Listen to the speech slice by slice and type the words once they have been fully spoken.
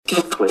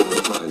Welcome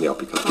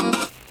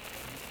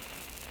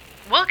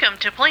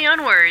to Play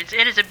on Words.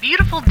 It is a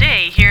beautiful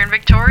day here in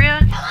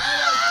Victoria.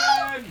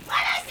 Hello!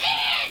 Let us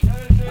in!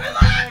 We're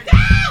locked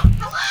out!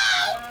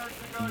 Hello!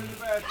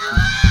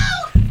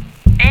 Hello!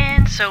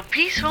 And so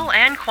peaceful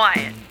and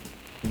quiet.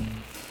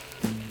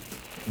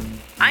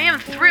 I am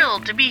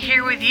thrilled to be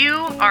here with you,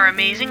 our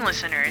amazing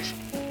listeners.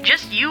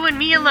 Just you and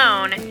me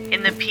alone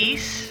in the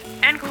peace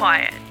and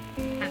quiet.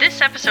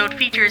 This episode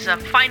features a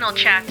final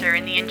chapter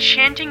in the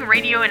enchanting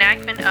radio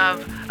enactment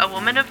of A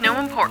Woman of No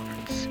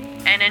Importance.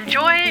 And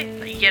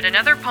enjoy yet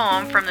another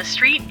poem from the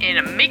street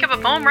and make up a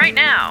poem right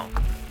now.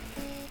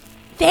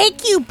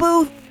 Thank you,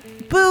 Boofy?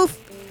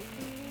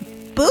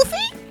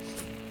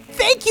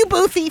 Thank you,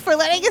 Boofy, for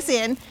letting us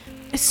in.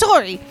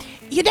 Sorry,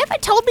 you never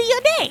told me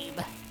your name.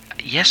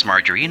 Yes,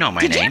 Margery, you know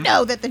my name. Did you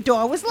know that the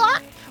door was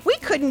locked? We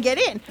couldn't get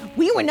in.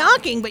 We were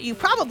knocking, but you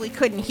probably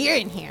couldn't hear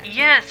in here.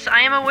 Yes,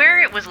 I am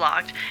aware it was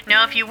locked.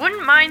 Now, if you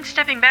wouldn't mind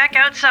stepping back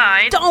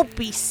outside... Don't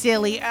be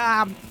silly.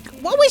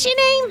 What was your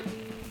name?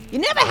 You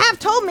never have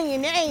told me your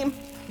name.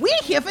 We're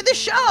here for the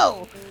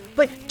show.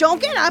 But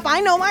don't get up. I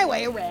know my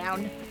way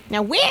around.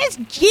 Now, where's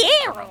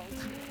Gerald?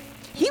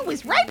 He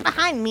was right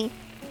behind me.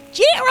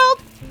 Gerald!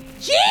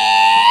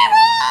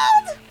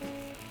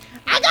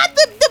 I got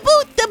the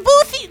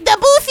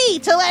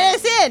boothy to let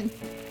us in.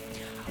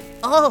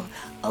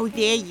 Oh,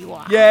 there you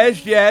are.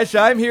 Yes,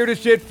 I'm here to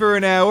sit for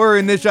an hour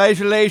in this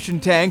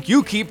isolation tank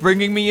you keep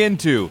bringing me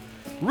into.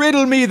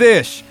 Riddle me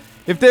this.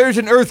 If there's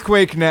an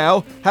earthquake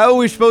now, how are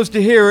we supposed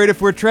to hear it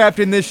if we're trapped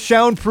in this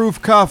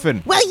soundproof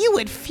coffin? Well, you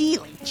would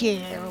feel it,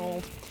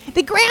 Gerald.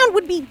 The ground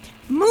would be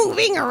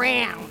moving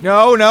around.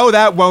 No,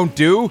 that won't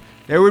do.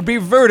 There would be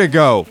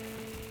vertigo.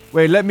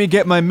 Wait, let me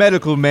get my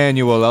medical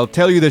manual. I'll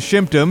tell you the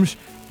symptoms,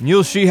 and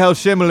you'll see how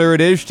similar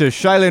it is to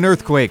silent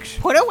earthquakes.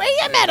 Put away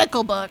your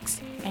medical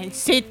books and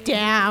sit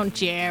down,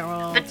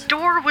 Gerald. The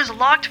door was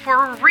locked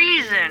for a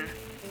reason.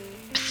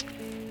 Psst.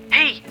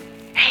 Hey,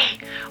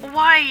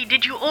 why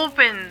did you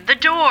open the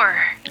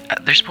door?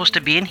 They're supposed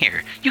to be in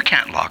here. You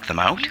can't lock them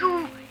out.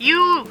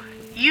 You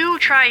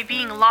try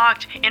being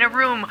locked in a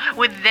room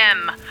with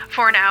them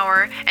for an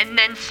hour and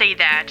then say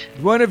that.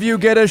 One of you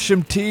get us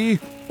some tea?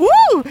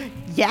 Ooh,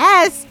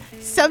 yes.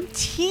 Some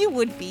tea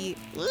would be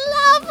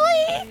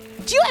lovely.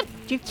 Do you have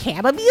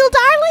chamomile,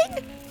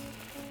 darling?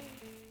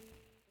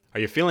 Are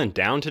you feeling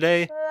down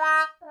today?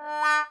 Are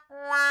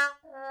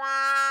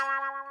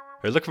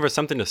you looking for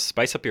something to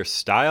spice up your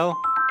style?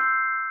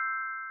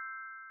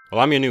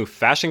 Well, I'm your new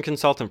fashion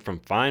consultant from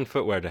Fine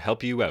Footwear to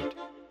help you out.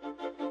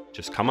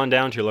 Just come on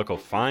down to your local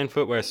Fine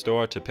Footwear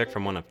store to pick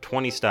from one of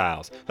 20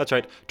 styles. That's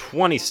right,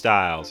 20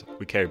 styles.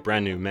 We carry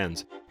brand new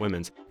men's,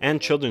 women's, and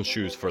children's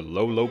shoes for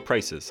low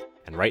prices.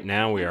 And right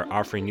now we are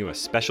offering you a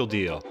special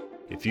deal.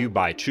 If you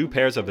buy 2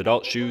 pairs of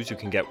adult shoes, you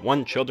can get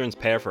 1 children's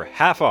pair for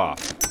half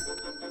off.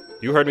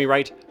 You heard me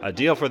right, a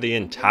deal for the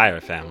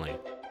entire family.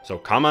 So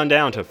come on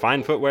down to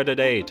Fine Footwear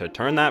today to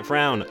turn that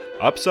frown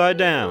upside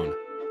down.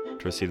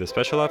 To receive the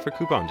special offer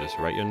coupon, just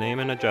write your name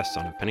and address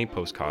on a penny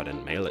postcard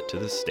and mail it to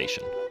the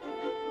station.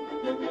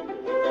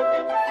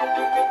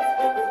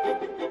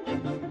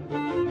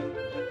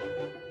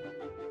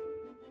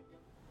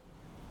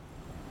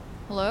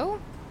 Hello?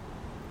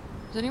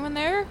 Is anyone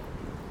there?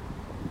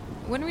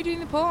 When are we doing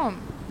the poem?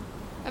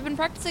 I've been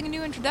practicing a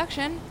new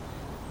introduction.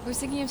 I was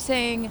thinking of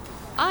saying,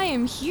 I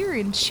am here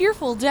in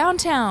cheerful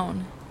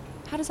downtown.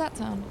 How does that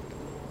sound?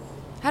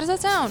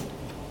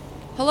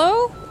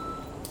 Hello?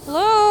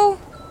 Hello?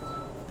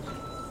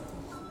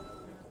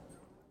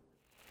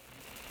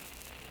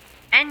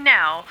 And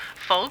now,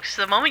 folks,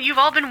 the moment you've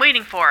all been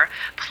waiting for,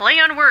 Play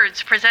on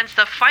Words presents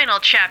the final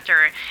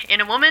chapter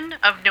in A Woman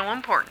of No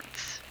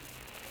Importance.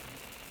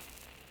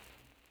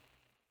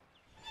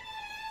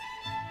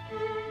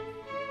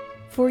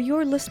 For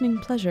your listening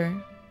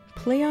pleasure,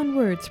 Play on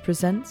Words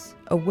presents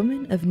A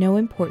Woman of No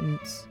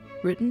Importance,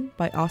 written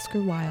by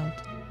Oscar Wilde.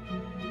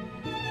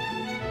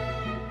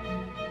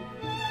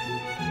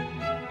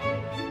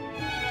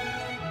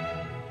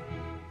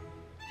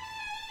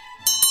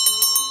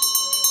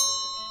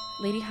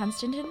 Lady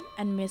Hunstanton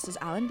and Mrs.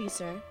 Allenby,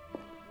 sir.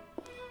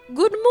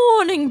 Good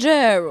morning,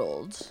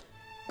 Gerald.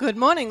 Good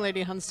morning,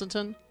 Lady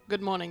Hunstanton.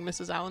 Good morning,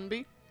 Mrs.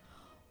 Allenby.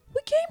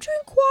 We came to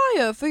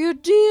inquire for your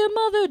dear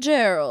mother,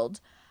 Gerald.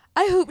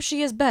 I hope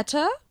she is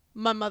better.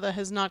 My mother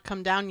has not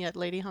come down yet,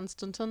 Lady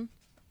Hunstanton.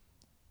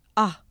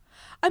 Ah,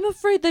 I'm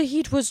afraid the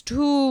heat was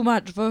too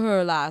much for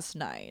her last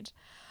night.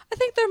 I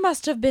think there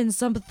must have been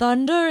some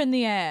thunder in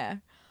the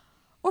air.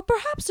 Or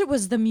perhaps it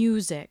was the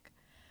music.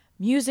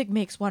 Music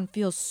makes one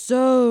feel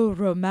so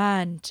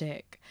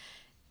romantic.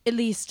 At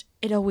least,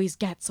 it always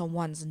gets on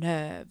one's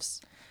nerves.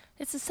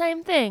 It's the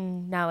same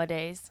thing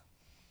nowadays.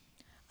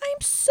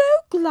 I'm so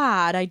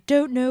glad I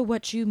don't know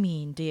what you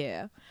mean,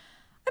 dear.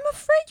 I'm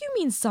afraid you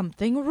mean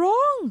something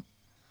wrong.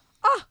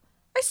 Ah,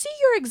 I see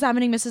you're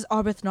examining Mrs.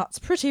 Arbuthnot's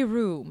pretty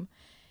room.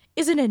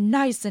 Isn't it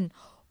nice and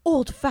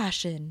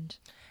old-fashioned?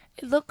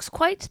 It looks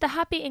quite the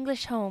happy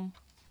English home.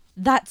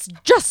 That's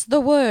just the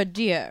word,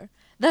 dear.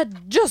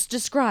 That just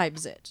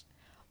describes it.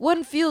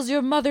 One feels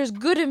your mother's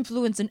good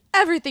influence in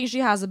everything she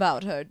has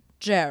about her,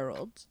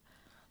 Gerald.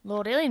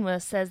 Lord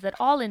Illingworth says that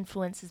all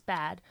influence is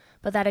bad,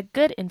 but that a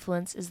good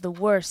influence is the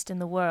worst in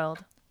the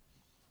world.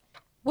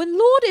 When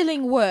Lord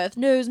Illingworth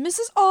knows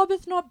Mrs.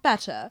 Arbuthnot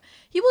better,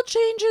 he will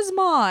change his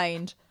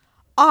mind.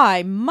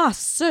 I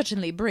must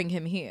certainly bring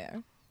him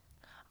here.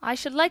 I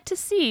should like to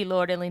see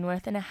Lord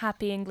Illingworth in a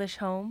happy English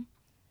home.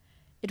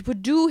 It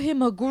would do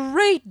him a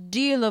great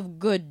deal of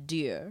good,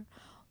 dear.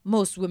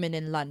 Most women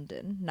in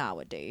London,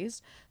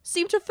 nowadays,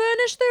 seem to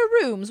furnish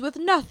their rooms with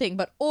nothing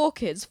but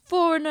orchids,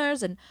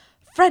 foreigners, and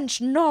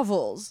French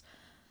novels.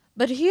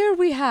 But here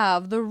we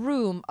have the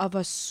room of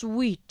a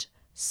sweet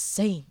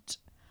saint.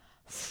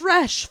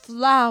 Fresh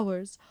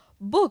flowers,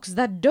 books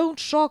that don't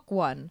shock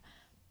one,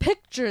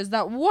 pictures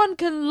that one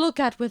can look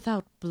at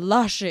without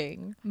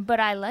blushing. But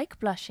I like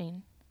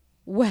blushing.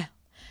 Well,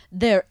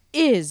 there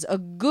is a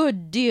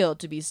good deal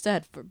to be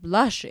said for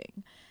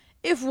blushing,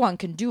 if one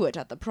can do it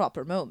at the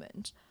proper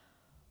moment.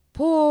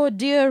 Poor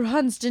dear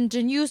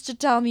Hunstanton used to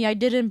tell me I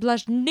didn't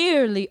blush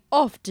nearly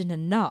often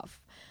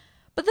enough,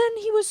 but then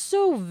he was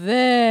so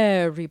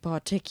very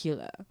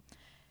particular.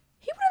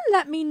 He wouldn't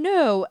let me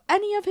know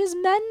any of his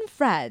men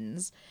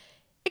friends,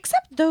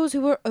 except those who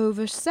were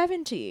over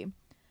 70,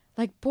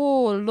 like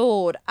poor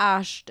Lord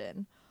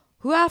Ashton,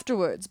 who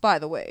afterwards, by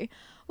the way,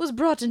 was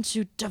brought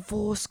into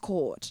divorce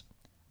court.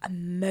 A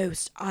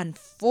most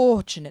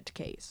unfortunate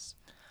case.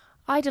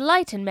 I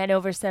delight in men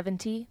over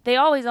 70. They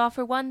always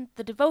offer one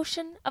the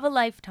devotion of a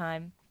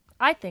lifetime.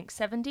 I think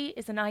 70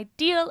 is an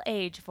ideal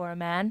age for a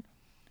man.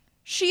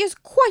 She is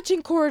quite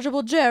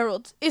incorrigible,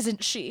 Gerald,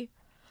 isn't she?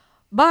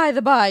 By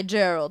the by,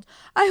 Gerald,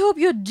 I hope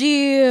your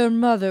dear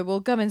mother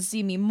will come and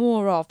see me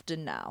more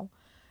often now.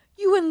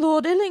 You and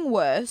Lord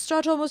Illingworth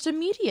start almost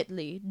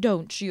immediately,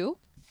 don't you?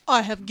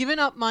 I have given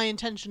up my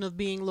intention of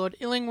being Lord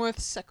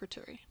Illingworth's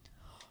secretary.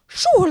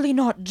 Surely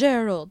not,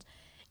 Gerald.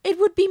 It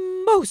would be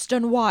most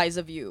unwise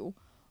of you.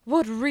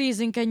 What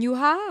reason can you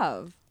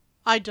have?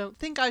 I don't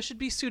think I should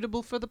be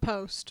suitable for the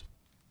post.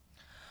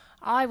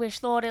 I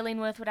wish Lord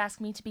Illingworth would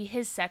ask me to be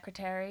his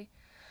secretary,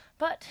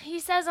 but he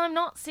says I'm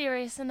not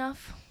serious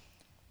enough.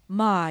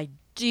 My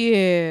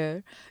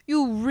dear,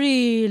 you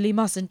really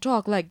mustn't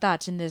talk like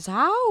that in this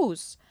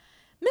house.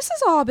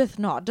 Mrs.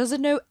 Arbuthnot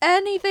doesn't know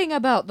anything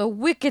about the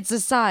wicked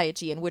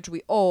society in which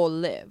we all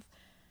live.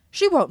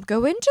 She won't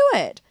go into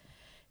it.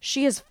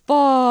 She is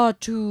far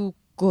too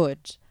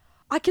good.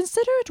 I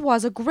consider it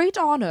was a great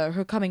honor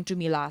her coming to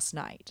me last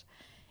night.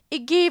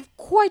 It gave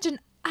quite an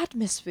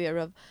atmosphere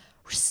of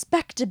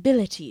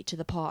respectability to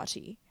the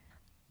party.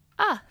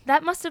 Ah,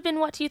 that must have been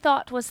what you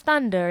thought was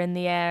thunder in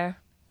the air.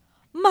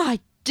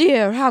 My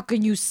dear, how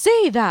can you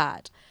say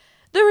that?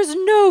 There is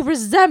no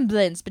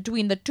resemblance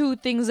between the two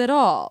things at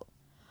all.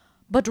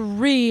 But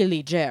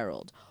really,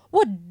 Gerald,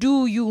 what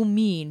do you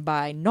mean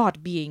by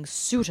not being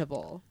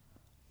suitable?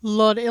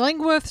 Lord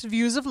Illingworth's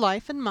views of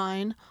life and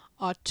mine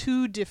are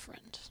too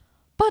different.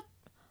 But,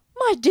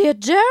 my dear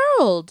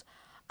Gerald,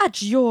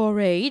 at your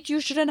age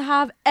you shouldn't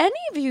have any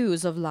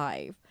views of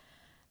life.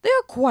 They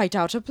are quite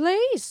out of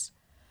place.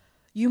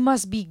 You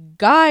must be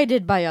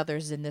guided by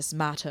others in this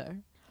matter.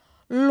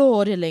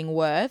 Lord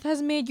Illingworth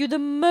has made you the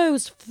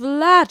most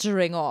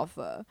flattering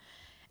offer,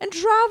 and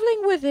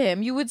travelling with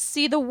him you would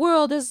see the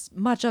world as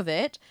much of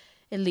it,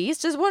 at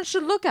least as one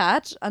should look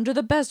at, under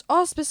the best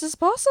auspices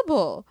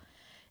possible,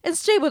 and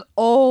stay with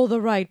all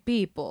the right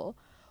people,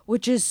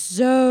 which is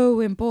so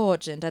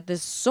important at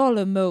this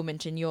solemn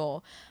moment in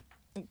your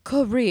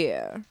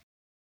career.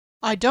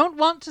 I don't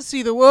want to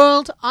see the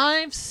world.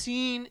 I've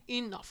seen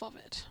enough of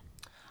it.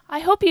 I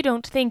hope you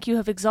don't think you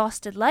have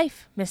exhausted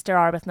life, Mr.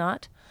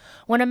 Arbuthnot.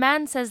 When a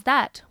man says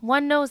that,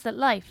 one knows that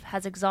life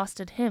has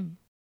exhausted him.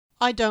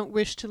 I don't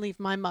wish to leave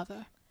my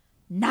mother.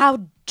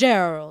 Now,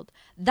 Gerald,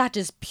 that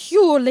is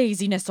pure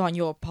laziness on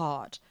your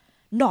part,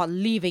 not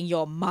leaving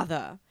your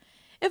mother.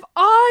 If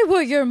I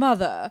were your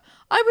mother,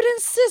 I would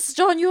insist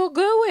on your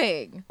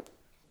going.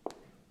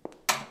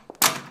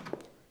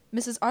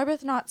 Mrs.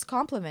 Arbuthnot's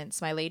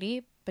compliments, my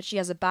lady, but she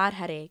has a bad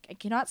headache and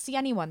cannot see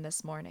anyone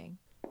this morning.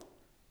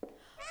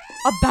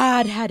 A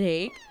bad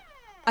headache?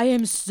 I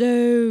am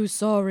so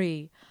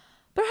sorry.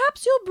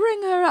 Perhaps you'll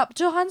bring her up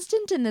to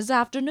Hunstanton this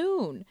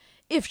afternoon,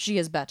 if she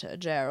is better,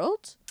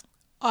 Gerald.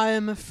 I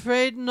am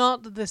afraid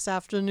not this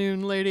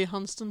afternoon, Lady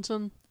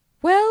Hunstanton.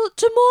 Well,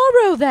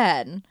 tomorrow,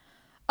 then.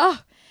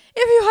 Ah,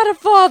 if you had a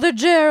father,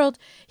 Gerald,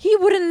 he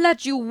wouldn't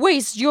let you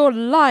waste your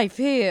life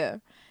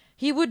here.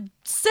 He would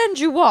send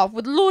you off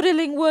with Lord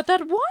Illingworth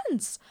at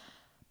once.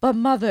 But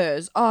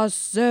mothers are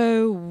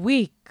so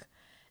weak.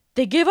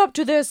 They give up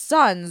to their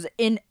sons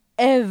in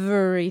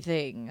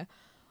everything.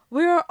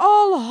 We are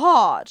all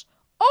hard.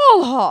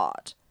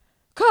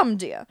 Come,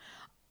 dear.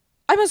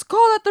 I must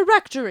call at the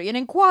rectory and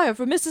inquire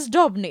for Mrs.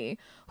 Daubeny,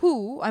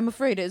 who, I'm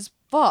afraid, is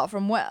far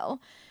from well.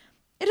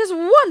 It is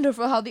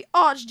wonderful how the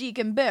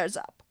Archdeacon bears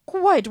up.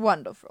 Quite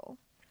wonderful.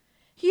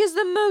 He is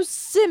the most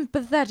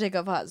sympathetic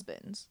of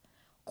husbands.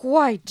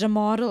 Quite a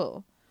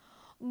model.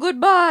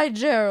 Goodbye,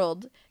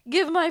 Gerald.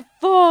 Give my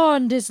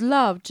fondest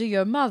love to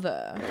your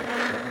mother.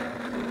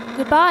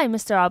 Goodbye,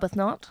 Mr.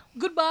 Arbuthnot.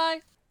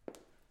 Goodbye.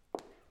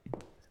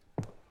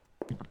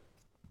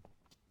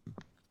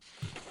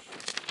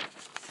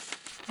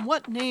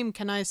 What name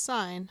can I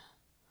sign?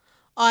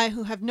 I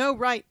who have no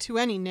right to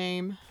any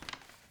name.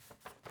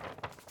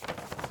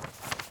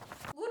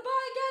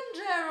 Goodbye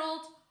again,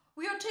 Gerald.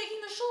 We are taking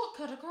the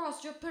shortcut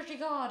across your pretty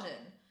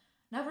garden.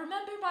 Now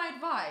remember my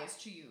advice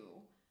to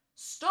you.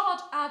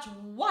 Start at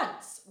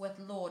once with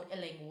Lord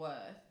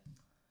Illingworth.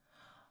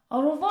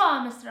 Au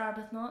revoir, Mr.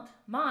 Arbuthnot.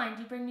 Mind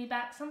you bring me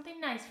back something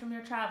nice from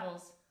your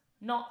travels.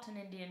 Not an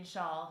Indian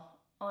shawl.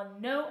 On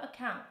no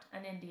account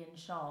an Indian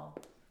shawl.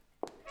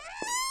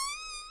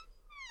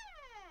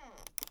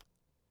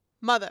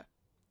 Mother,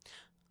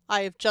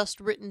 I have just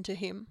written to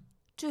him.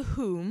 To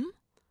whom?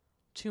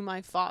 To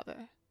my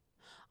father.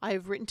 I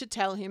have written to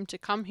tell him to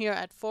come here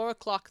at 4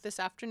 o'clock this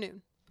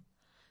afternoon.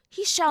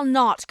 He shall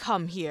not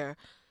come here.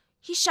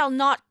 He shall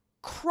not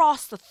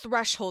cross the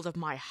threshold of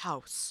my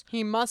house.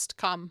 He must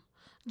come.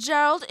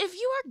 Gerald, if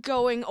you are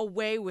going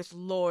away with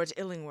Lord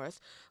Illingworth,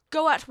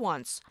 go at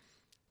once.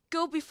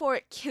 Go before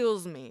it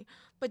kills me,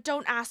 but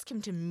don't ask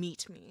him to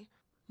meet me.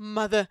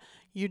 Mother,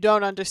 you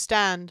don't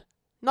understand.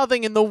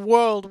 Nothing in the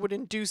world would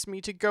induce me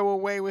to go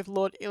away with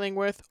Lord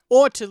Illingworth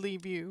or to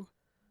leave you.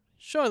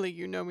 Surely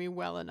you know me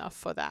well enough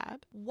for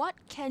that. What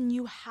can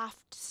you have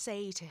to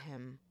say to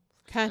him?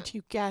 Can't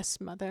you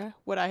guess, Mother,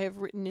 what I have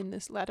written in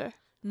this letter?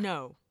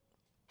 No.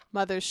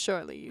 Mother,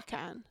 surely you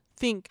can.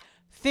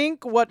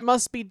 Think what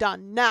must be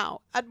done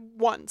now, at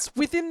once,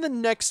 within the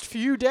next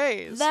few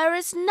days. There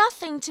is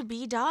nothing to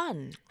be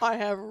done. I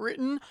have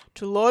written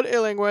to Lord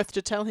Illingworth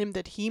to tell him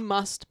that he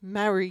must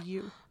marry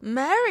you.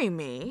 Marry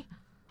me?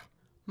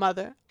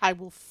 Mother, I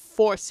will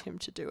force him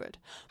to do it.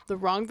 The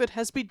wrong that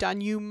has been done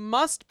you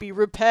must be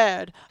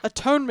repaired.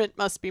 Atonement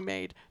must be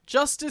made.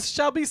 Justice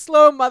shall be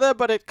slow, Mother,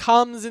 but it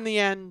comes in the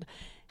end.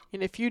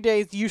 In a few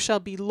days you shall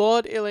be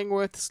Lord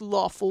Illingworth's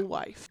lawful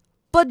wife.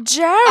 But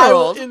Gerald... I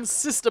will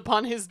insist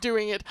upon his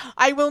doing it.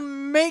 I will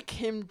make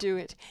him do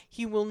it.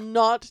 He will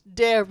not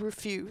dare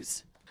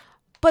refuse.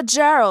 But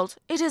Gerald,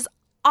 it is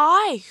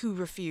I who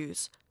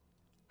refuse.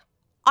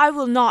 I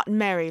will not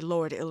marry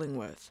Lord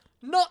Illingworth.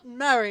 Not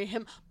marry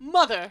him,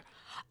 Mother!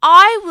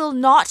 I will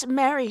not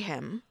marry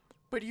him.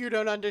 But you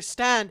don't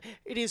understand.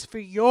 It is for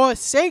your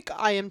sake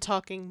I am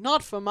talking,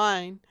 not for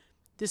mine.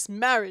 This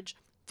marriage,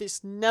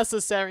 this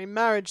necessary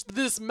marriage,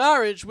 this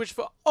marriage which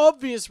for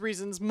obvious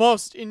reasons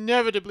must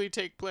inevitably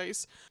take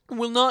place,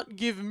 will not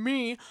give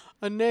me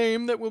a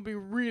name that will be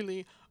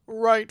really,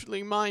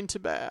 rightly mine to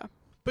bear.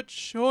 But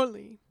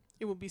surely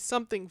it will be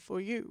something for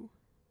you,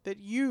 that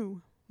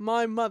you,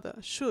 my mother,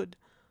 should,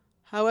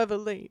 however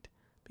late,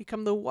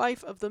 become the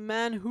wife of the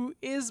man who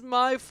is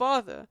my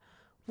father.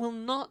 Will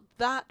not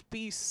that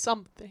be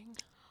something?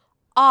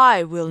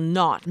 I will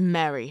not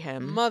marry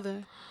him.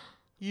 Mother,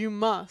 you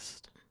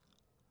must.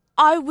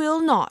 I will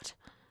not.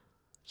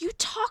 You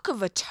talk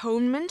of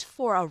atonement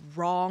for a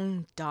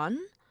wrong done?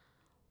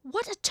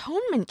 What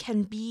atonement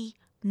can be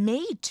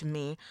made to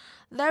me?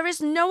 There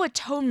is no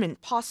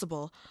atonement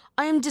possible.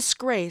 I am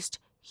disgraced.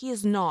 He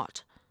is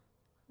not.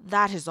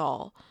 That is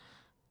all.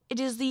 It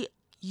is the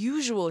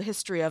usual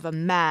history of a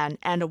man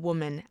and a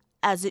woman,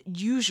 as it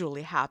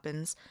usually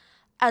happens,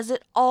 as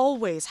it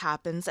always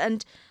happens,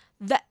 and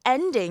the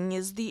ending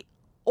is the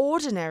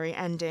ordinary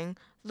ending.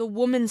 The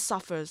woman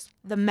suffers,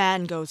 the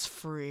man goes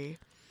free.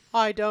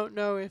 I don't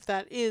know if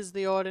that is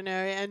the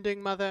ordinary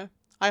ending, Mother.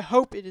 I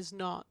hope it is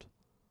not.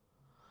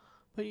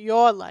 But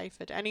your life,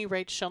 at any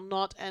rate, shall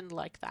not end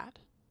like that.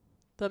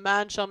 The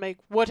man shall make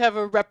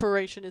whatever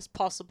reparation is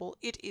possible.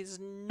 It is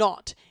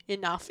not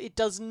enough. It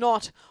does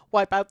not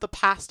wipe out the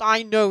past.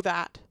 I know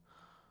that.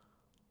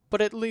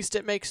 But at least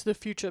it makes the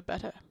future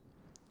better.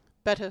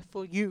 Better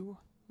for you,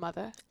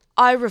 Mother.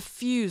 I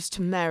refuse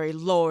to marry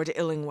Lord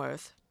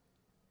Illingworth.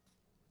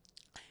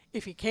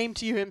 If he came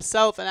to you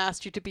himself and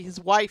asked you to be his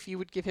wife, you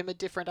would give him a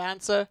different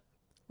answer.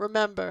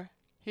 Remember,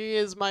 he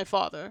is my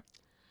father.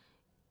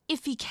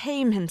 If he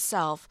came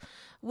himself,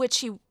 which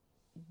he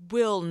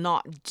will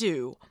not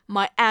do,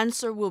 my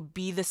answer will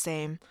be the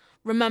same.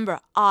 Remember,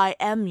 I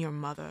am your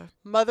mother.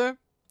 Mother,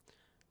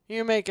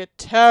 you make it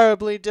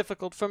terribly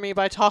difficult for me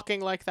by talking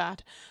like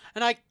that,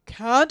 and I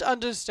can't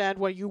understand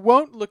why you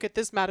won't look at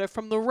this matter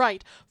from the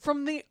right,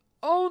 from the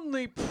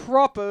only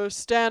proper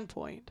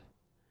standpoint.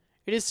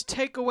 It is to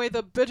take away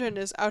the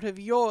bitterness out of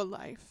your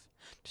life,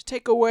 to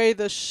take away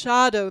the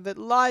shadow that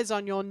lies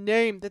on your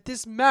name, that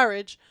this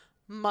marriage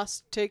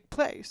must take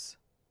place.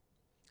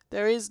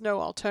 There is no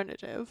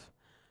alternative.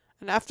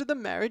 And after the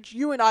marriage,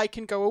 you and I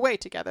can go away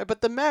together, but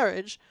the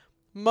marriage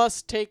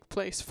must take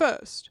place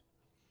first.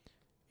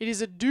 It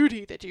is a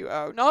duty that you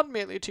owe, not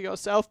merely to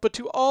yourself, but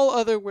to all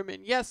other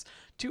women, yes,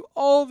 to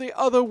all the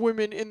other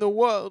women in the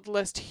world,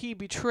 lest he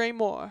betray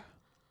more.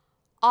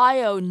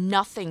 I owe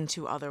nothing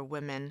to other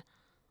women.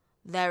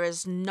 There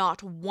is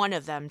not one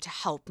of them to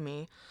help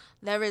me.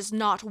 There is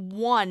not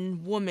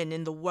one woman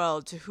in the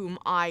world to whom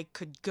I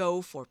could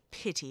go for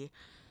pity.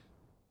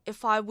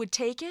 If I would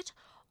take it,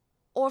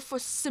 or for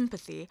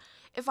sympathy,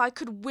 if I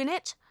could win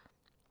it,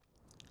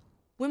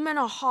 Women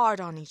are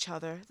hard on each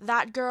other.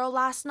 That girl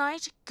last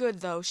night, good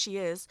though she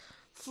is,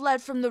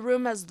 fled from the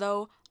room as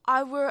though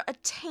I were a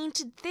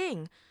tainted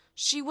thing.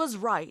 She was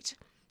right.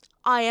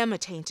 I am a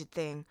tainted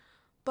thing,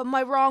 but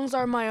my wrongs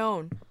are my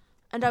own,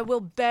 and I will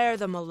bear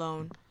them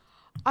alone.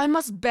 I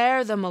must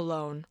bear them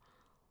alone.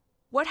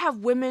 What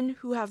have women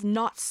who have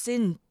not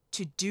sinned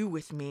to do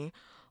with me,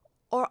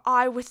 or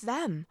I with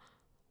them?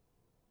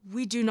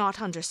 We do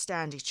not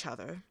understand each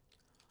other.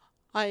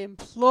 I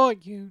implore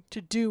you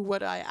to do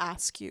what I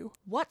ask you.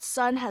 What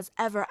son has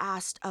ever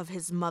asked of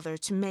his mother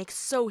to make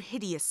so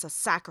hideous a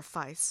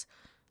sacrifice?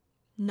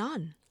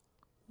 None.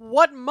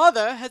 What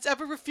mother has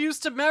ever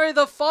refused to marry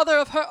the father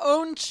of her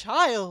own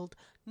child?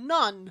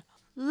 None.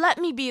 Let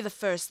me be the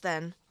first,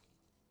 then.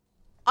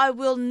 I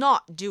will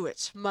not do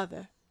it.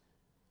 Mother,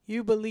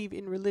 you believe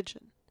in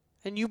religion,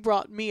 and you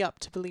brought me up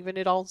to believe in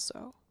it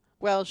also.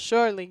 Well,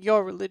 surely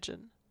your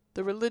religion,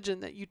 the religion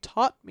that you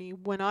taught me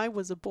when I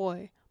was a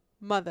boy,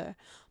 Mother,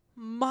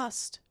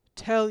 must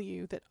tell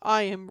you that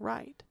I am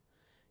right.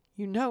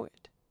 You know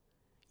it.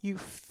 You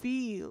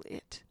feel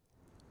it.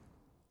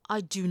 I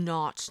do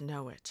not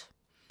know it.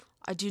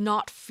 I do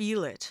not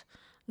feel it,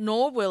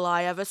 nor will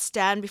I ever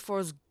stand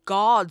before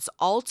God's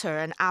altar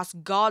and ask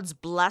God's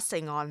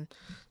blessing on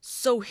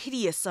so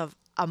hideous of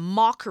a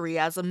mockery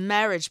as a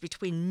marriage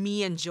between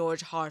me and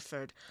George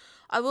Hartford.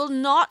 I will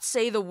not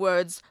say the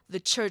words the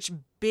church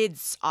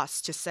bids us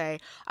to say.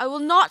 I will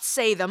not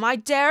say them. I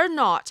dare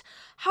not.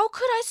 How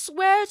could I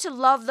swear to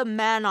love the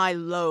man I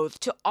loathe,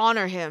 to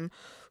honor him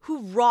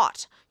who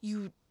wrought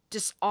you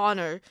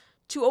dishonor,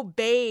 to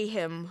obey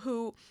him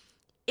who,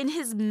 in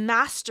his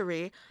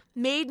mastery,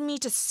 made me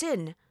to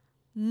sin?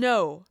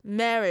 No,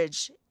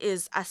 marriage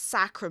is a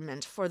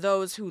sacrament for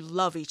those who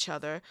love each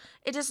other.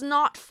 It is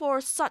not for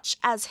such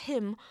as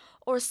him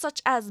or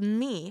such as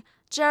me.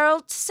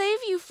 Gerald, save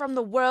you from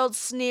the world's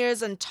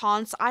sneers and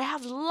taunts. I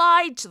have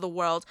lied to the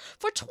world.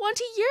 For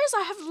 20 years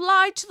I have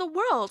lied to the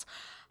world.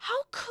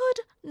 How could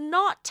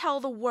not tell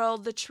the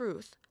world the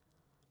truth?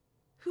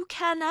 Who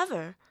can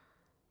ever?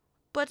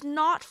 But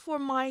not for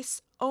my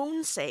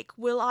own sake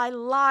will I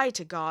lie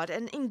to God,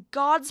 and in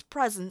God's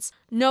presence.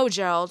 No,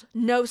 Gerald,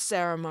 no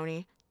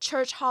ceremony,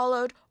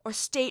 church-hallowed or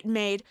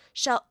state-made,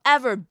 shall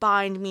ever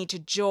bind me to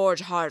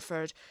George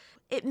Hartford.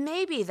 It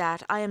may be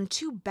that I am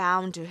too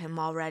bound to him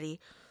already,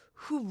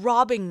 who,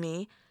 robbing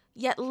me,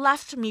 yet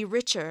left me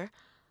richer,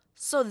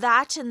 so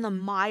that in the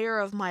mire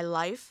of my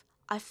life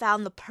I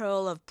found the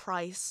pearl of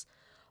price,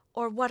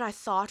 or what I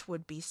thought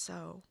would be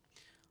so.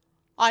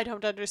 I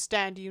don't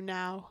understand you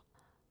now.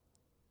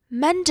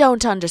 Men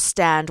don't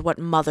understand what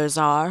mothers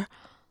are.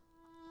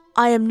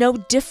 I am no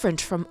different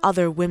from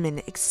other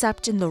women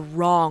except in the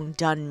wrong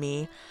done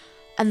me,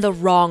 and the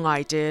wrong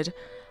I did,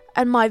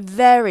 and my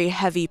very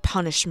heavy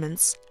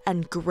punishments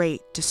and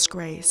great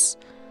disgrace.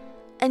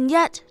 And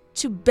yet,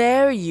 to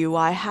bear you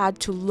I had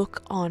to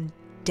look on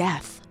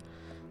death.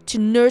 To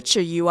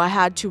nurture you I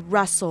had to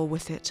wrestle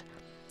with it.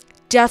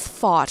 Death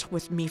fought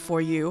with me for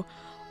you.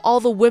 All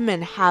the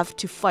women have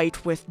to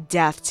fight with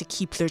death to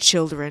keep their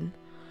children.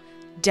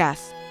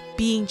 Death,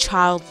 being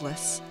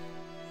childless,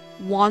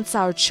 wants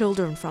our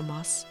children from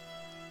us.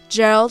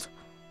 Gerald,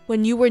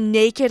 when you were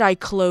naked I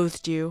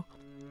clothed you.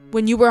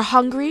 When you were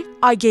hungry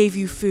I gave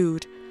you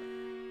food.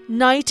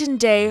 Night and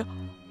day,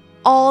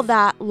 all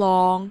that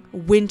long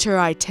winter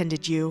I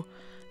tended you.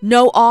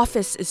 No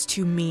office is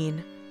too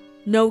mean,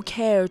 no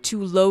care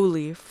too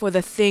lowly for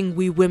the thing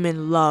we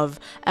women love,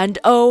 and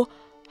oh,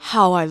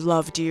 how I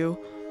loved you.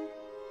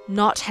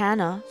 Not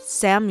Hannah,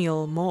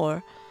 Samuel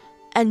more,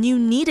 and you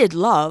needed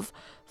love,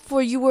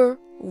 for you were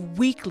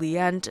weakly,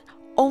 and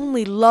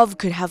only love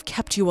could have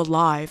kept you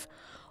alive.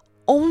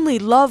 Only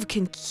love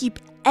can keep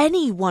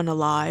anyone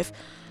alive,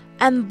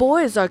 and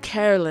boys are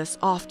careless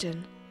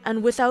often,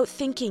 and without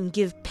thinking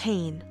give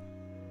pain.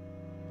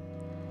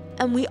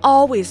 And we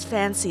always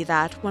fancy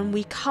that when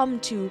we come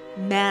to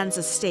man's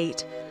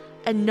estate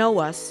and know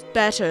us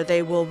better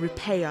they will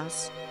repay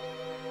us.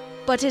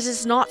 But it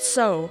is not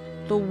so.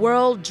 The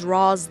world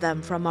draws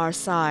them from our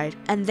side,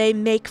 and they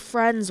make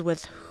friends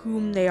with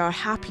whom they are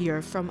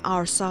happier from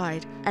our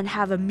side, and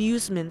have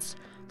amusements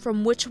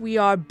from which we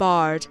are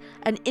barred,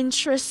 and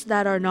interests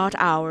that are not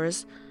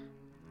ours,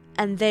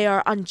 and they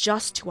are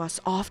unjust to us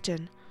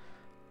often.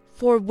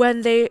 For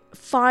when they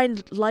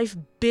find life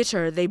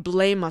bitter, they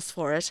blame us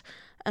for it,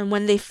 and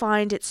when they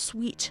find it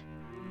sweet,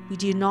 we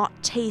do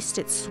not taste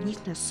its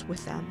sweetness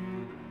with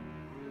them.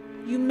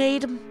 You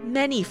made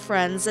many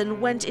friends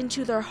and went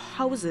into their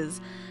houses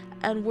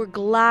and were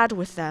glad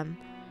with them,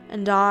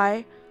 and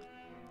I,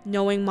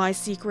 knowing my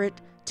secret,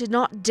 did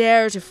not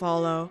dare to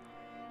follow,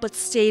 but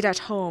stayed at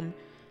home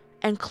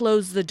and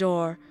closed the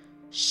door,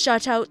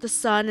 shut out the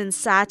sun and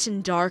sat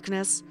in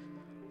darkness.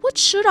 What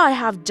should I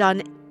have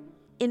done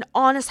in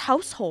honest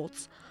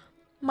households?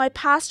 My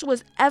past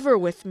was ever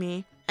with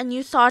me, and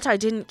you thought I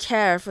didn't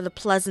care for the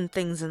pleasant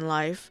things in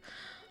life.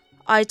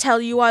 I tell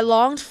you I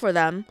longed for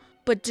them,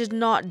 but did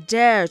not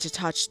dare to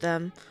touch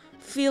them,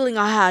 feeling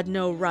I had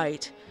no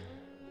right.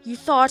 You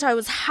thought I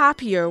was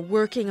happier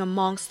working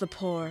amongst the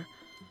poor.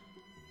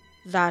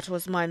 That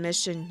was my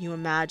mission, you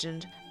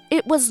imagined.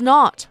 It was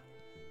not.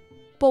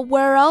 But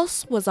where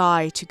else was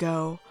I to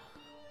go?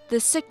 The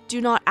sick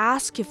do not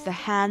ask if the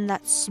hand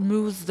that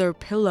smooths their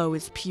pillow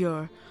is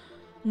pure,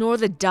 nor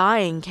the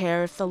dying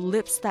care if the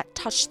lips that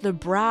touch their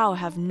brow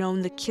have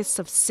known the kiss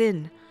of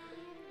sin.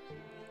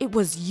 It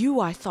was you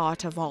I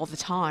thought of all the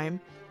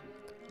time.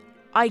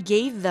 I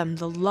gave them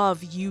the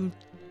love you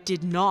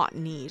did not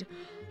need,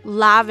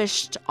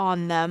 lavished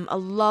on them a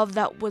love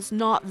that was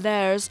not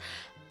theirs,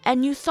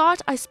 and you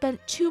thought I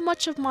spent too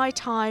much of my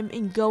time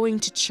in going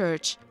to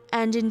church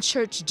and in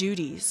church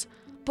duties.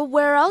 But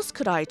where else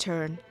could I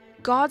turn?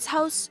 God's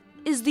house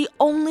is the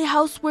only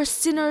house where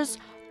sinners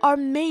are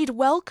made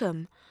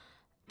welcome.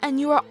 And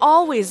you are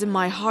always in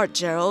my heart,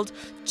 Gerald,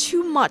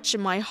 too much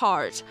in my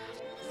heart.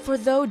 For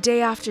though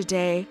day after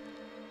day,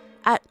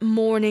 at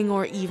morning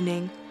or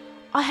evening,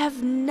 I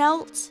have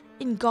knelt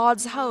in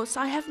God's house,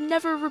 I have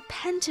never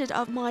repented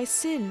of my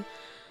sin.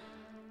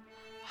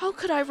 How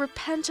could I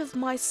repent of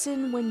my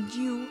sin when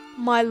you,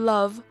 my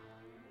love,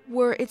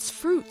 were its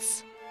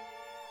fruits?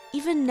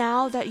 Even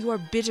now that you are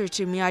bitter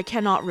to me, I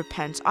cannot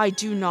repent. I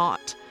do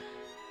not.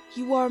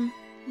 You are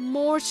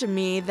more to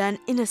me than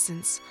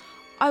innocence.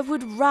 I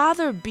would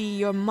rather be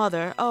your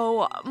mother,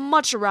 oh,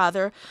 much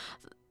rather,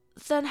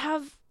 than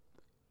have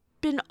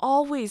been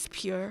always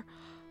pure.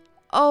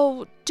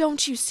 Oh,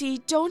 don't you see,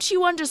 don't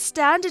you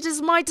understand? It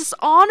is my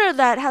dishonor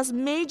that has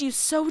made you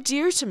so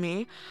dear to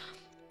me.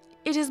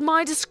 It is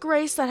my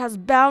disgrace that has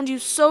bound you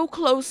so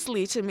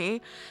closely to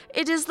me.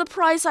 It is the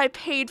price I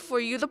paid for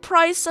you, the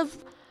price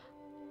of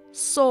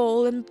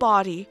soul and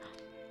body,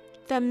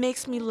 that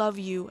makes me love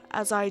you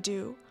as I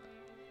do.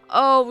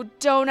 Oh,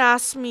 don't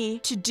ask me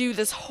to do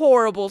this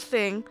horrible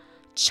thing.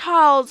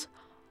 Child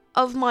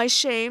of my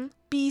shame,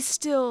 be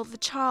still the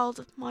child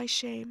of my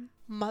shame.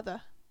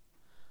 Mother,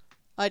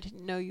 I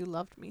didn't know you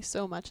loved me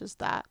so much as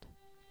that.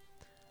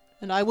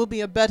 And I will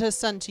be a better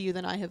son to you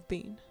than I have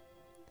been.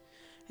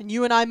 And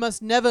you and I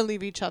must never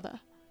leave each other.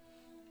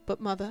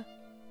 But, Mother,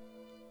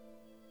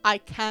 I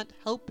can't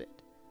help it.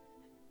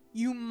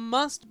 You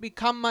must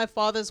become my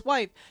father's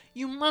wife.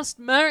 You must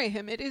marry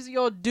him. It is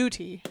your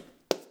duty.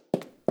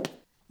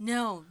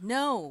 No,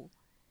 no,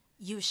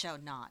 you shall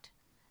not.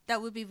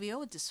 That would be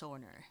real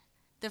dishonor.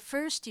 The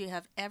first you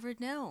have ever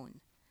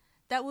known.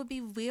 That would be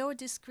real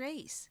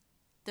disgrace.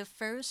 The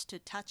first to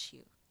touch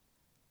you.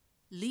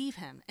 Leave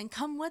him and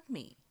come with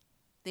me.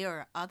 There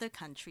are other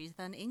countries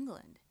than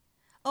England.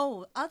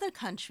 Oh, other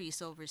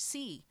countries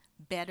overseas,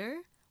 better,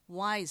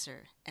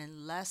 wiser,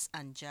 and less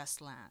unjust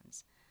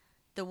lands.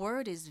 The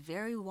world is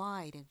very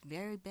wide and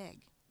very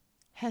big.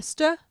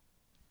 Hester?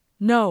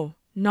 No,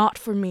 not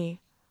for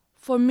me.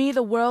 For me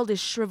the world is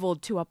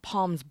shriveled to a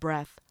palm's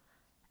breadth,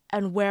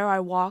 and where I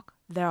walk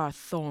there are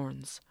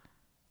thorns.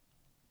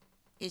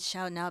 It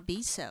shall not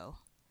be so.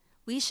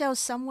 We shall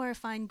somewhere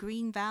find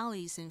green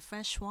valleys and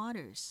fresh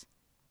waters.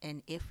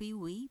 And if we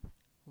weep,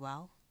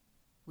 well,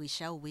 we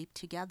shall weep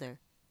together.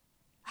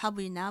 Have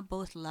we not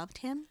both loved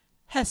him?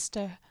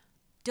 Hester.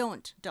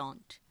 Don't.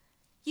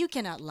 You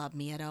cannot love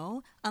me at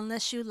all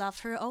unless you love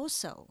her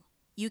also.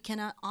 You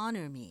cannot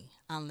honor me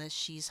unless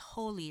she's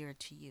holier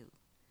to you.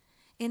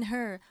 In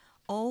her,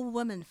 all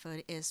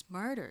womanhood is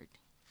murdered.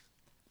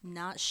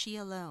 Not she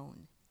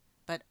alone,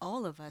 but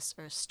all of us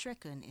are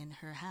stricken in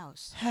her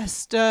house.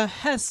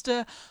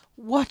 Hester,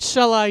 what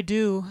shall I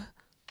do?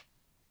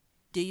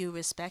 Do you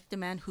respect the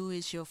man who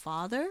is your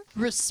father?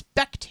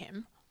 Respect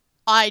him?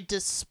 I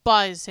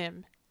despise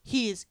him.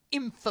 He is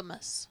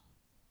infamous.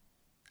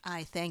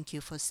 I thank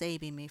you for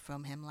saving me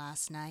from him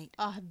last night.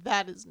 Ah,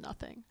 that is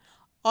nothing.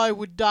 I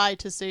would die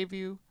to save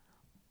you.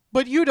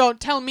 But you don't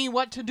tell me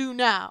what to do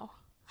now.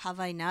 Have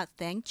I not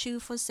thanked you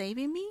for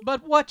saving me?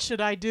 But what should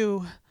I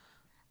do?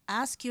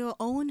 Ask your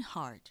own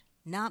heart,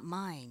 not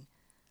mine.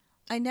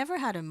 I never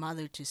had a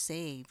mother to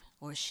save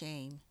or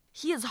shame.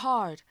 He is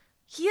hard.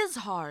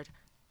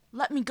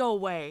 Let me go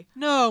away.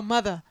 No,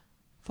 Mother.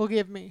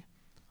 Forgive me.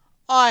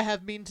 I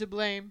have been to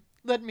blame.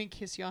 Let me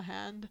kiss your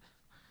hand.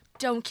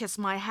 Don't kiss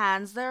my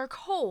hands. They're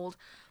cold.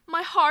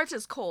 My heart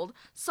is cold.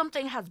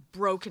 Something has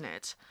broken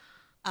it.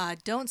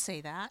 Don't say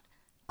that.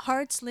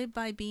 Hearts live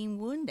by being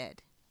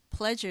wounded.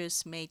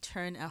 Pleasures may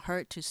turn a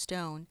heart to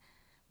stone.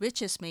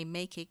 Riches may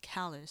make it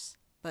callous.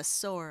 But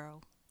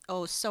sorrow,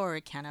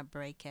 sorrow cannot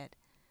break it.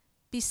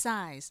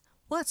 Besides,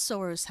 what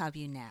sorrows have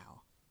you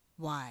now?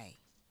 Why,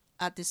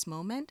 at this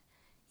moment,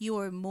 you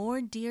are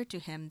more dear to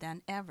him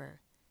than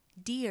ever.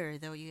 Dear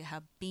though you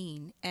have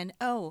been, and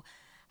oh,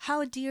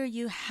 how dear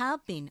you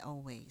have been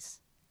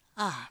always.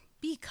 Ah,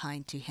 be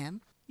kind to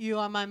him. You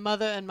are my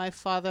mother and my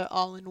father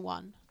all in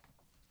one.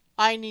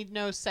 I need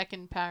no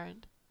second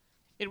parent.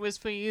 It was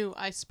for you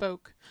I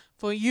spoke,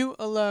 for you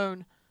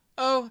alone.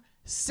 Oh,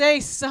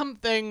 say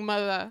something,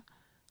 Mother.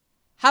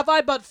 Have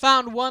I but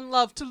found one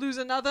love to lose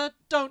another?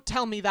 Don't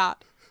tell me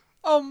that.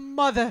 Oh,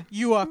 Mother,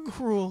 you are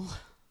cruel.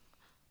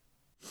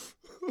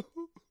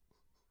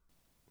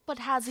 But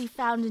has he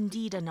found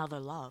indeed another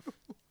love?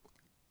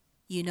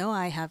 You know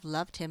I have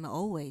loved him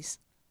always.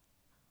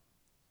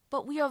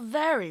 But we are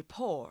very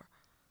poor.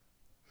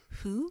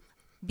 Who?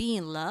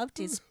 Being loved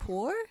is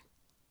poor?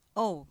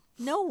 Oh,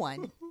 no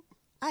one.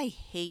 I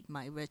hate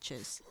my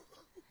riches.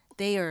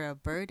 They are a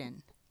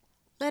burden.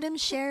 Let him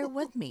share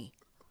with me.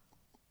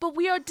 But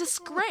we are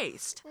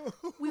disgraced.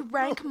 We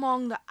rank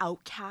among the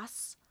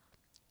outcasts.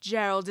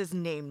 Gerald is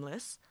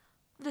nameless.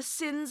 The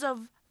sins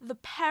of the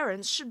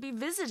parents should be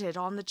visited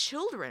on the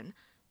children.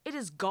 It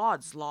is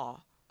God's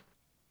law.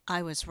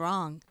 I was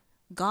wrong.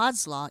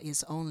 God's law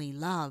is only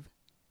love.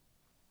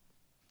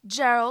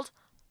 Gerald,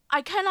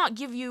 I cannot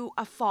give you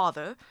a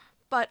father,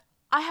 but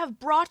I have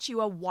brought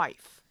you a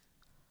wife.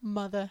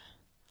 Mother,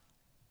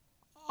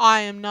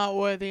 I am not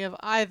worthy of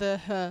either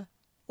her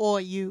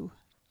or you.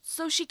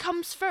 So she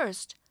comes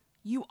first.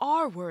 You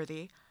are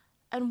worthy.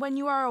 And when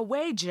you are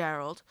away,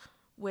 Gerald,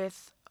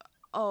 with,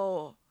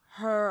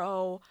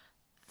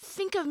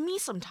 think of me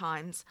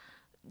sometimes.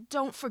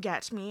 Don't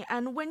forget me.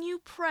 And when you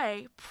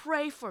pray,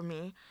 pray for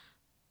me.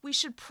 We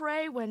should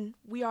pray when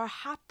we are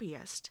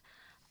happiest.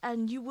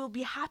 And you will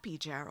be happy,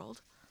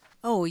 Gerald.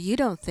 Oh, you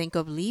don't think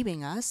of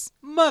leaving us?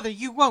 Mother,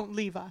 you won't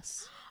leave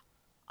us.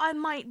 I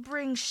might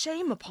bring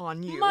shame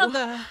upon you.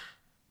 Mother!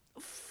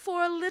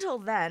 For a little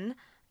then,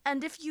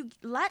 and if you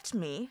let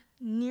me,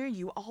 near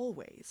you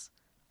always.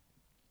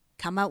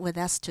 Come out with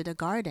us to the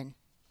garden.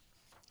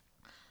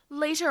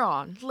 Later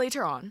on.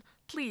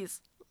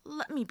 Please,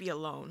 let me be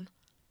alone.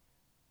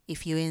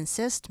 If you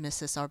insist,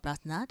 Mrs.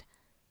 Arbuthnot.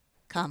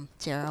 Come,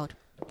 Gerald.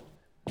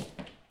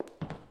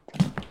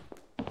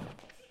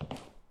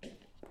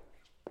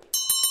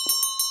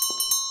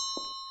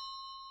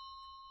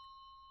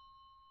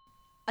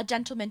 A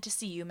gentleman to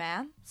see you,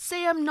 ma'am.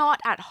 Say I'm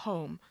not at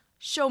home.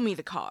 Show me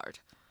the card.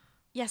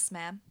 Yes,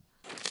 ma'am.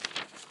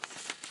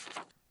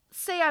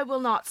 Say I will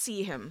not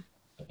see him.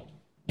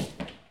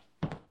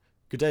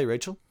 Good day,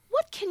 Rachel.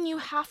 What can you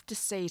have to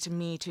say to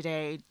me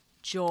today,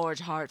 George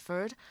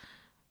Hartford?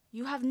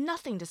 You have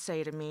nothing to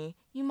say to me.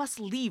 You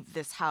must leave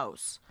this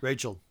house.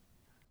 Rachel,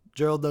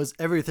 Gerald knows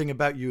everything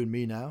about you and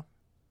me now,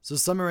 so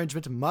some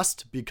arrangement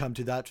must be come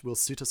to that will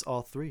suit us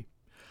all three.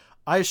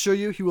 I assure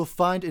you he will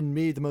find in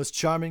me the most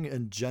charming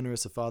and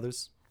generous of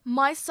fathers.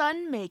 My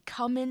son may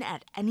come in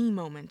at any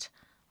moment.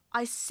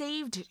 I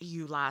saved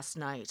you last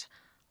night.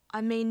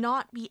 I may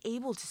not be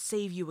able to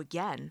save you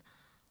again.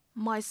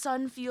 My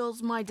son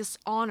feels my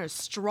dishonor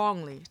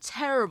strongly,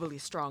 terribly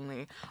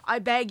strongly. I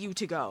beg you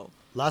to go.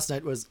 Last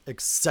night was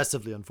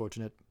excessively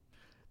unfortunate.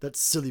 That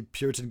silly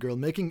Puritan girl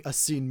making a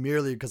scene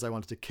merely because I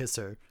wanted to kiss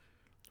her.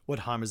 What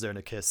harm is there in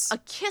a kiss? A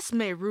kiss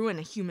may ruin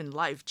a human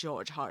life,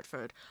 George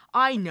Hartford.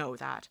 I know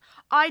that.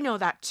 I know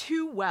that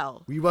too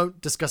well. We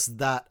won't discuss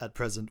that at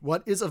present.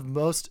 What is of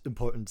most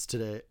importance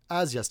today,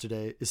 as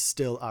yesterday, is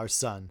still our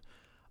son.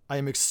 I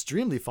am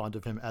extremely fond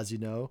of him, as you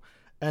know,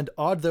 and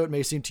odd though it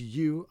may seem to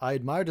you, I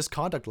admired his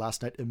conduct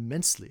last night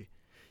immensely.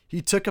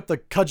 He took up the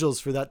cudgels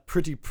for that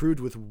pretty prude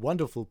with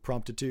wonderful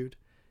promptitude.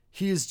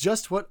 He is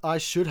just what I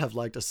should have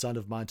liked a son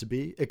of mine to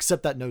be,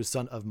 except that no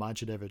son of mine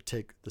should ever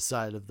take the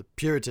side of the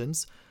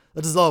Puritans.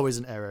 That is always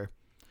an error.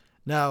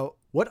 Now,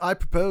 what I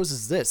propose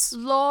is this.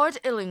 Lord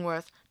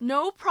Illingworth,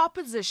 no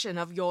proposition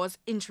of yours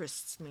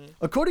interests me.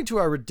 According to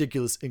our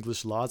ridiculous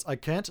English laws, I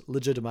can't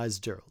legitimize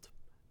Gerald,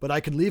 but I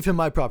can leave him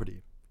my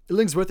property.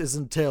 Illingsworth is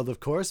entailed, of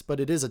course, but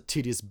it is a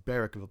tedious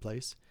barrack of a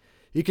place.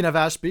 He can have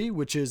Ashby,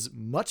 which is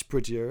much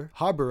prettier,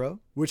 Harborough,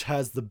 which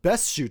has the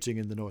best shooting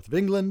in the north of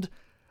England,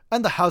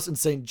 and the house in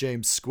St.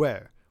 James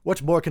Square.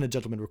 What more can a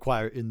gentleman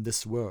require in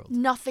this world?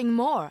 Nothing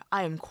more,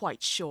 I am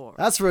quite sure.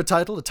 As for a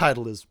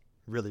title is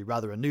really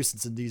rather a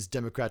nuisance in these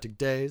democratic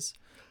days.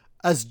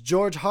 As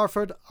George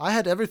Hartford, I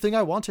had everything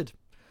I wanted.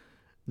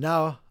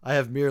 Now I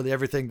have merely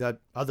everything that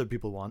other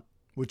people want,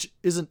 which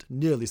isn't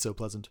nearly so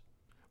pleasant.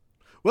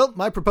 Well,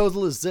 my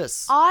proposal is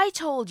this. I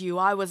told you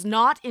I was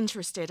not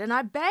interested, and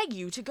I beg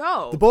you to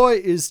go. The boy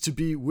is to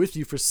be with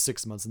you for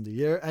 6 months in the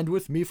year, and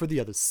with me for the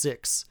other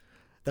 6.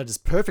 That is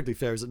perfectly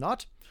fair, is it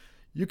not?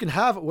 You can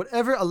have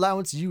whatever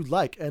allowance you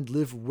like and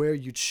live where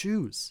you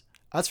choose.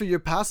 As for your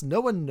past,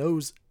 no one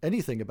knows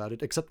anything about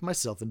it except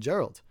myself and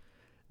Gerald.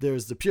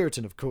 There's the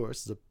Puritan, of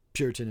course, the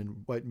Puritan in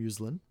white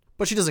muslin,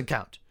 but she doesn't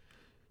count.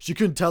 She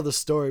couldn't tell the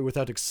story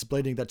without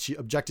explaining that she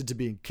objected to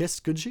being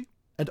kissed, could she?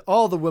 And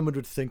all the women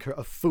would think her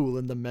a fool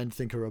and the men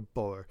think her a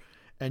bore,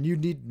 and you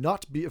need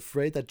not be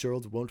afraid that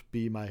Gerald won't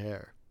be my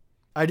heir.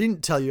 I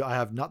didn't tell you I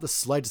have not the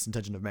slightest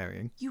intention of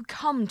marrying. You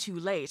come too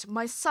late.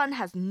 My son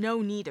has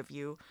no need of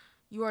you.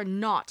 You are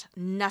not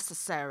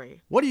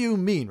necessary. What do you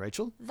mean,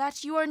 Rachel?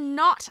 That you are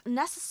not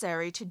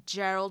necessary to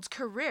Gerald's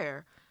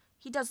career.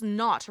 He does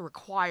not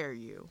require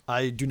you.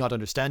 I do not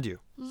understand you.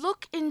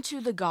 Look into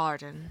the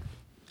garden.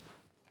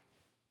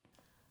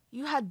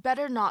 You had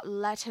better not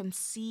let him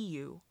see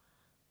you.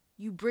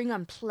 You bring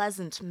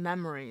unpleasant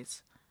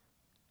memories.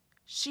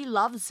 She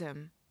loves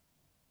him.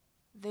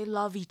 They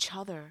love each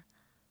other.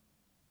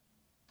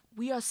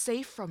 We are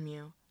safe from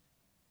you.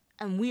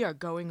 And we are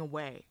going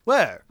away.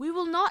 Where? We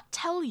will not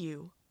tell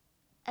you.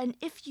 And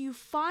if you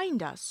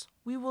find us,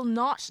 we will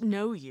not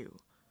know you.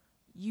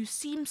 You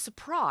seem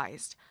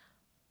surprised.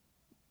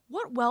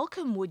 What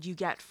welcome would you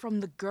get from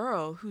the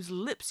girl whose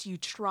lips you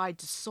tried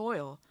to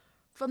soil?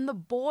 from the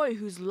boy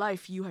whose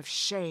life you have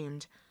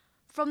shamed,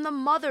 from the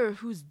mother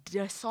whose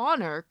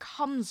dishonor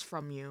comes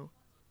from you.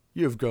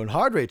 You have grown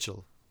hard,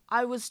 Rachel.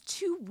 I was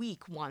too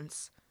weak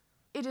once.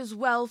 It is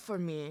well for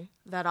me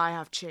that I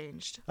have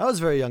changed. I was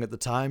very young at the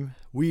time.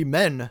 We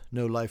men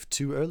know life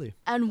too early.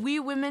 And we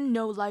women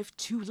know life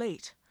too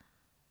late.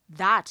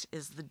 That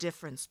is the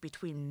difference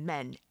between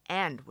men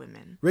and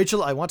women.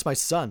 Rachel, I want my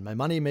son. My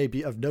money may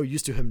be of no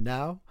use to him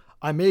now.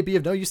 I may be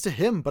of no use to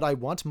him, but I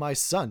want my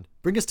son.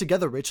 Bring us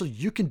together, Rachel.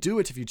 You can do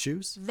it if you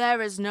choose.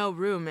 There is no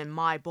room in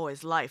my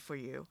boy's life for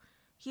you.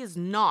 He is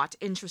not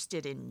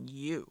interested in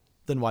you.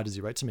 Then why does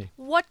he write to me?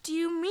 What do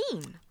you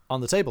mean?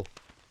 On the table.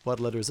 What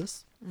letter is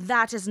this?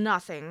 That is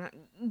nothing.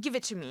 Give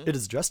it to me. It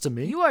is addressed to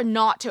me. You are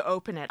not to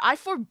open it. I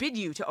forbid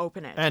you to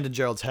open it. And in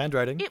Gerald's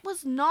handwriting. It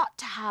was not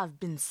to have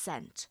been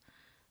sent.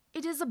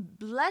 It is a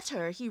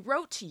letter he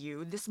wrote to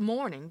you this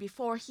morning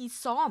before he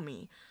saw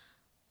me.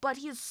 But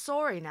he is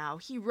sorry now.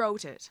 He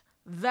wrote it.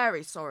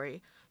 Very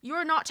sorry. You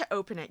are not to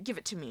open it. Give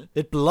it to me.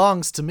 It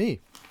belongs to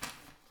me.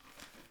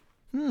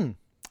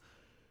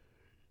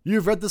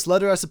 You've read this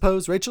letter, I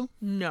suppose, Rachel?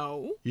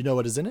 No. You know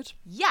what is in it?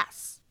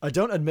 Yes. I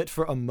don't admit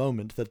for a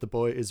moment that the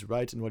boy is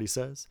right in what he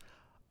says.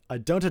 I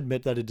don't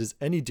admit that it is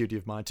any duty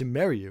of mine to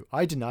marry you.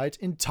 I deny it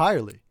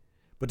entirely.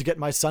 But to get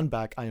my son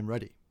back, I am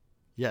ready.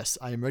 Yes,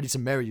 I am ready to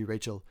marry you,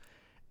 Rachel,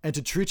 and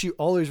to treat you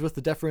always with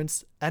the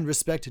deference and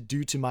respect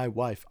due to my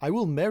wife. I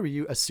will marry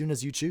you as soon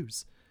as you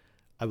choose.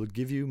 I will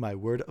give you my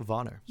word of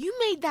honor. You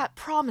made that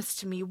promise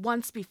to me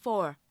once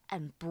before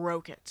and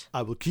broke it.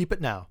 I will keep it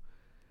now,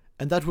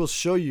 and that will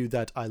show you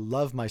that I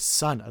love my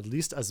son at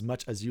least as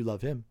much as you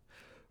love him.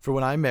 For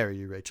when I marry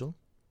you, Rachel,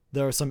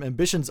 there are some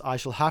ambitions I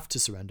shall have to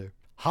surrender.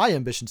 High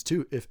ambitions,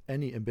 too, if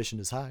any ambition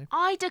is high.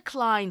 I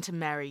decline to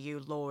marry you,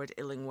 Lord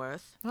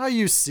Illingworth. Are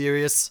you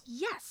serious?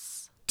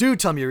 Yes. Do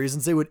tell me your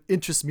reasons. They would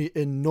interest me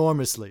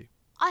enormously.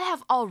 I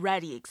have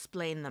already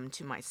explained them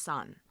to my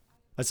son.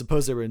 I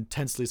suppose they were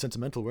intensely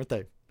sentimental, weren't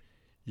they?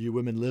 You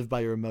women live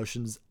by your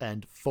emotions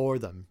and for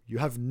them. You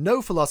have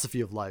no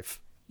philosophy of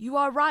life. You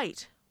are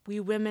right. We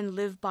women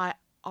live by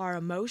our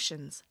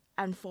emotions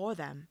and for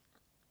them.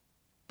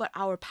 But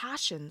our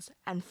passions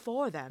and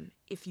for them,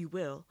 if you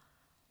will.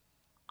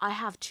 I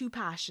have two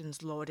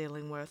passions, Lord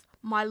Illingworth.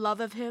 My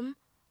love of him,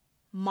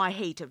 my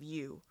hate of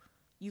you.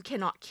 You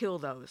cannot kill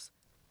those.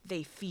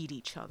 They feed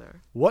each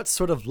other. What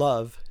sort of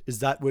love is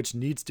that which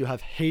needs to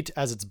have hate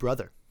as its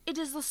brother? It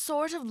is the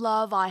sort of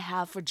love I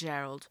have for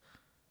Gerald.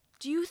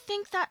 Do you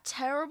think that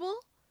terrible?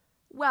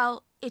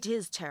 Well, it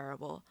is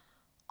terrible.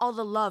 All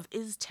the love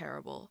is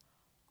terrible.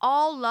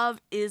 All love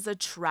is a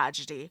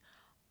tragedy.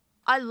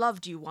 I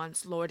loved you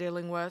once, Lord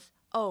Illingworth.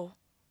 Oh,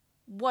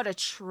 what a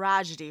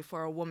tragedy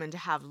for a woman to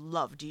have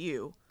loved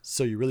you.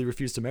 So you really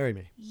refuse to marry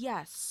me?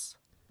 Yes.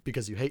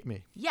 Because you hate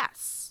me?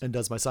 Yes. And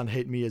does my son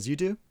hate me as you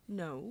do?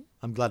 No.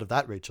 I'm glad of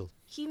that, Rachel.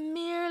 He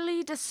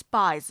merely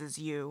despises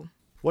you.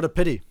 What a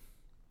pity.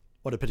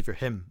 What a pity for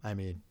him, I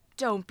mean.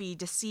 Don't be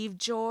deceived,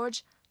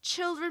 George.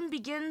 Children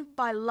begin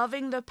by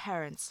loving their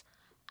parents.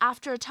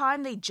 After a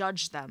time, they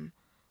judge them.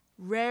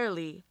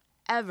 Rarely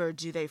ever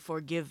do they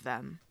forgive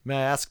them. May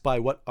I ask by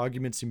what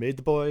arguments you made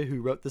the boy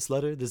who wrote this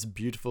letter, this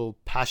beautiful,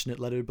 passionate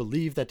letter,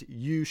 believe that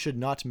you should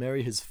not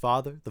marry his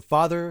father, the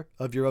father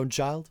of your own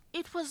child?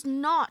 It was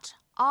not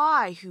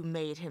I who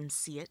made him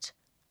see it.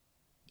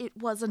 It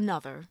was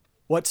another.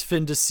 What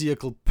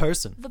findiciacal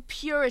person? The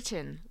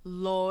Puritan,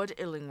 Lord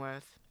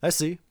Illingworth. I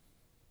see.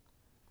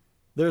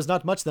 There is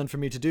not much then for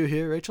me to do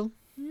here, Rachel?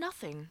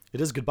 Nothing.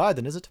 It is goodbye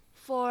then, is it?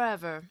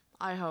 Forever,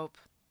 I hope.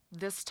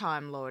 This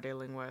time, Lord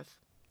Illingworth.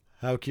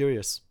 How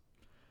curious.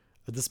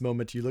 At this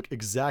moment you look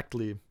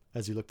exactly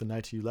as you looked the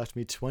night you left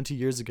me 20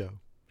 years ago.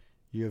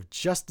 You have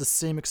just the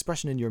same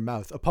expression in your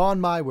mouth. Upon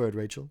my word,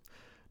 Rachel,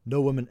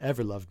 no woman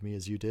ever loved me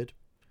as you did.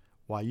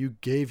 Why, you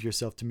gave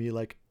yourself to me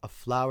like a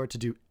flower to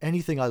do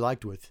anything I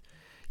liked with.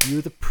 You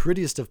were the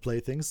prettiest of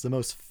playthings, the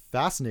most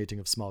fascinating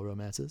of small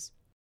romances.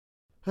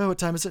 Oh, what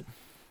time is it?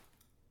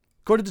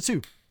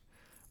 1:45.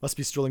 Must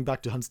be strolling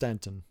back to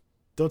Hunstanton.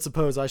 Don't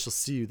suppose I shall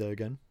see you there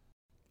again.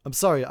 I'm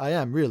sorry, I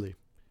am, really.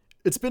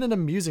 It's been an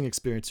amusing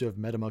experience to have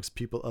met amongst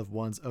people of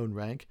one's own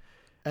rank,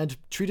 and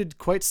treated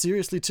quite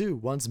seriously too,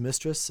 one's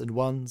mistress and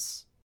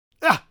one's...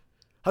 Ah!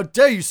 How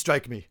dare you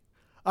strike me!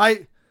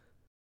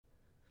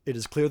 It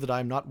is clear that I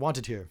am not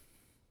wanted here.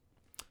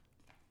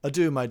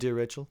 Adieu, my dear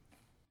Rachel.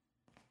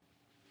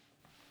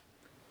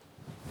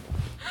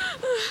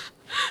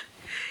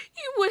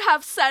 He would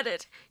have said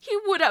it. He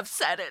would have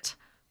said it.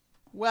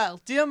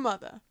 Well, dear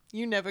mother,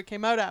 you never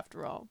came out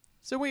after all,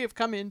 so we have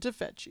come in to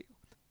fetch you.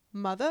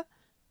 Mother,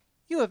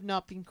 you have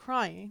not been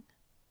crying.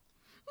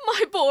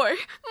 My boy,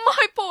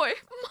 my boy,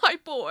 my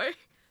boy.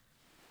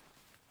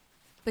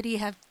 But you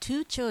have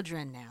 2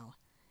 children now.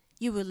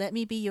 You will let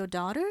me be your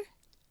daughter?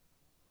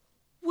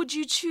 Would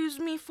you choose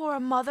me for a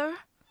mother?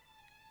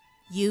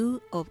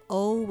 You of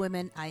all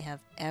women I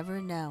have ever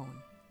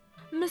known.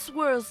 Miss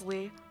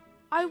Worsley,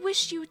 I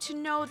wish you to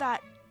know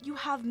that you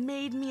have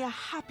made me a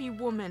happy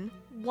woman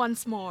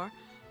once more.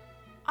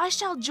 I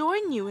shall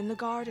join you in the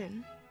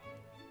garden.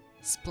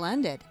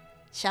 Splendid.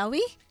 Shall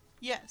we?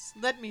 Yes,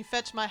 let me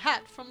fetch my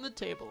hat from the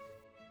table.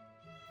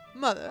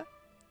 Mother,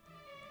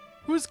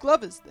 whose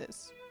glove is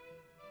this?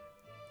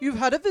 You've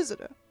had a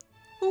visitor.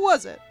 Who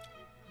was it?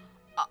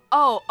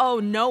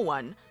 No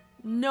one.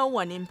 No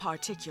one in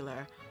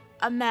particular.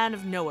 A man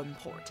of no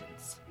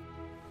importance.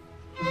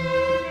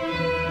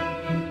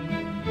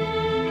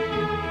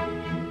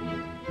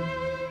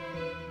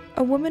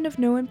 A Woman of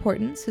No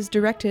Importance is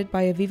directed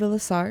by Aviva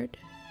Lessard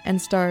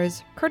and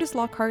stars Curtis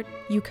Lockhart,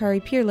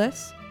 Yukari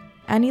Peerless,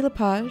 Annie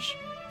Lepage,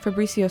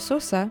 Fabricio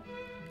Sosa,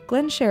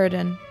 Glenn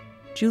Sheridan,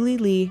 Julie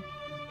Lee,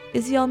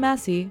 Izzy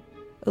Almasi,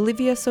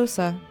 Olivia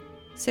Sosa,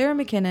 Sarah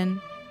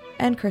McKinnon,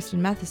 and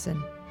Kirsten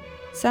Matheson.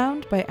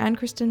 Sound by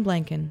Ann-Kristen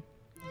Blanken.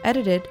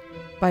 Edited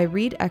by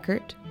Reed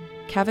Eckert,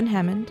 Kevin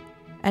Hammond,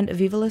 and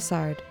Aviva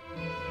Lessard.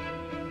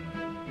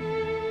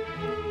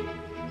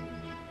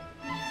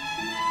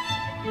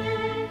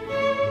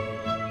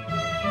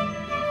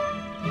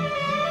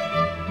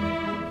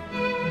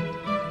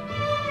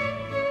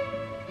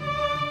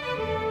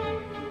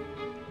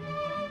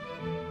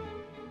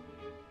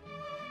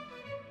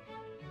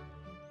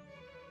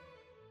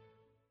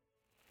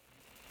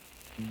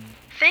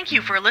 Thank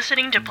you for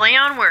listening to Play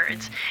on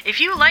Words. If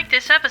you like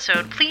this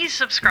episode, please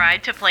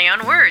subscribe to Play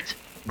on Words.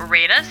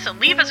 Rate us,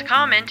 leave us a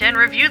comment, and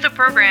review the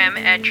program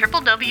at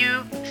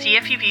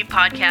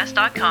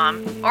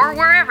www.cfuvpodcast.com or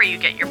wherever you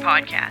get your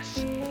podcasts.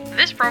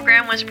 This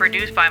program was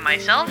produced by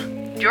myself,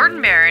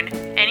 Jordan Barron,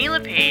 Annie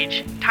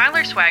Lepage,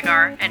 Tyler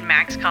Swagar, and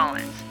Max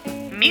Collins.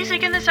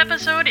 Music in this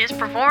episode is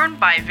performed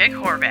by Vic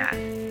Horvath.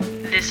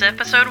 This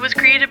episode was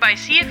created by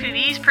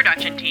CFUV's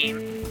production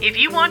team. If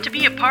you want to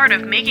be a part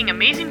of making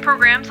amazing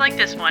programs like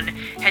this one,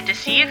 head to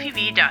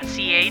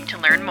cfuv.ca to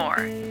learn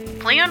more.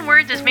 Play on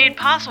Words is made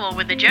possible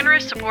with the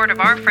generous support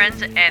of our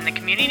friends and the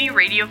Community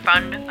Radio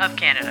Fund of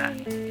Canada.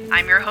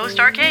 I'm your host,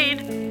 Arcade.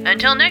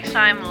 Until next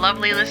time,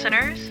 lovely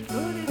listeners,